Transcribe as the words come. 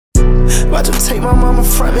Watch them take my mama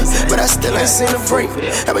from me, but I still ain't seen a break.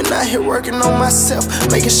 I've been out here working on myself,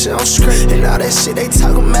 making sure I'm straight. And all that shit they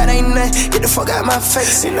talking about ain't nothing. Get the fuck out my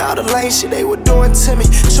face. And all the lame shit they were doing to me,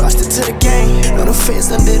 trusted to the game. Know the feds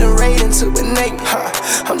done did a raid into a Nate.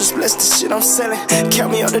 I'm just blessed the shit I'm selling,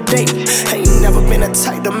 count me up to date. Ain't never been a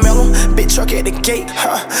type to mellow, big truck at the gate.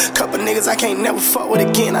 Couple niggas I can't never fuck with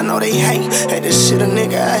again, I know they hate. Hey, this shit a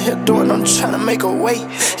nigga out here doing, I'm tryna make a way.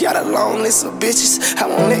 Got a long list of bitches, I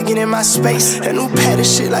won't let get in my space. A new padded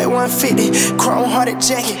shit like 150, chrome hearted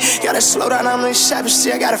jacket. Gotta slow down on this shopping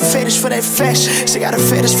shit, I got a fetish for that fashion. She got a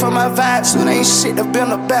fetish for my vibes, so there ain't shit to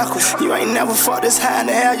bend her backwards. You ain't never fought this high in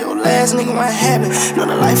the air, your last nigga won't have it. Know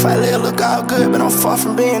the life I live look all good, but I'm far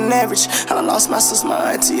from being average. I done lost my sister,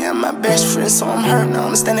 my auntie, and my best friend, so I'm hurting. I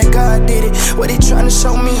understand that God did it, what he trying to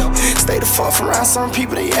show me. Stay the fuck from around some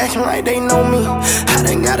people, they acting like they know me. I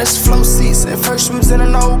done got us flow seats, at first we was in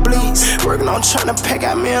an old bleeds. Working on trying to pack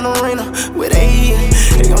out me an arena with AE.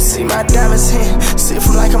 They gon' see my diamonds here, see it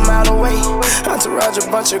from like a mile away. Entourage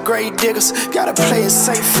a bunch of grave diggers, gotta play it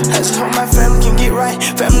safe. I just hope my family can get right,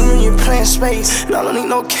 family reunion playing space. And I don't need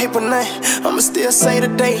no cape or nothing, I'ma still say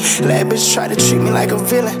today. Lad bitch try to treat me like a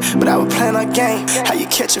villain, but I was playing a game. How you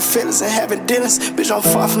catching feelings and having dealings, bitch I'm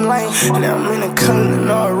far from lame. And now I'm in a color and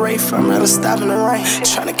no rafe, I'm rather stopping the rain.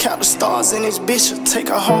 Tryna count the stars in this bitch, it'll take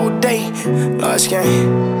a whole day. Large game,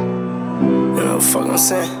 you know what the fuck I'm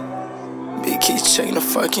saying? Big keys checking the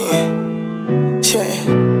fuck in, yeah.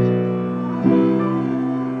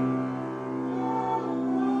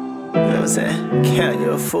 You know what I'm saying? Count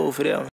you a fool for them.